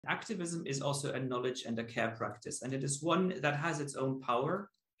Activism is also a knowledge and a care practice, and it is one that has its own power.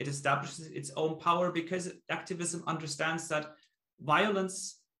 It establishes its own power because activism understands that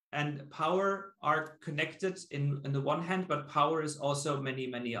violence and power are connected in the one hand, but power is also many,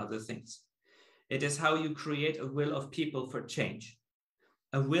 many other things. It is how you create a will of people for change,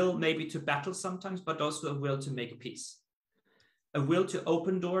 a will maybe to battle sometimes, but also a will to make peace, a will to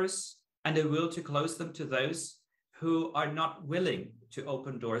open doors and a will to close them to those who are not willing to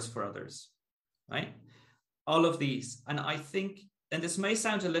open doors for others, right? All of these. And I think, and this may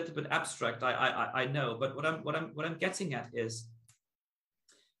sound a little bit abstract, I know, but what I'm getting at is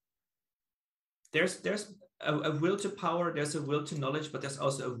there's a will to power, there's a will to knowledge, but there's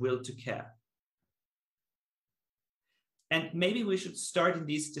also a will to care. And maybe we should start in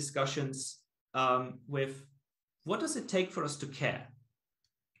these discussions with what does it take for us to care?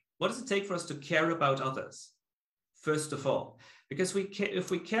 What does it take for us to care about others? First of all, because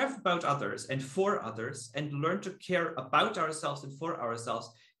if we care about others and for others and learn to care about ourselves and for ourselves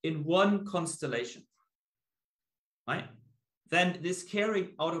in one constellation, right? Then this caring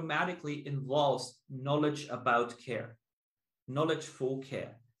automatically involves knowledge about care, knowledge for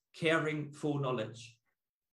care, caring for knowledge.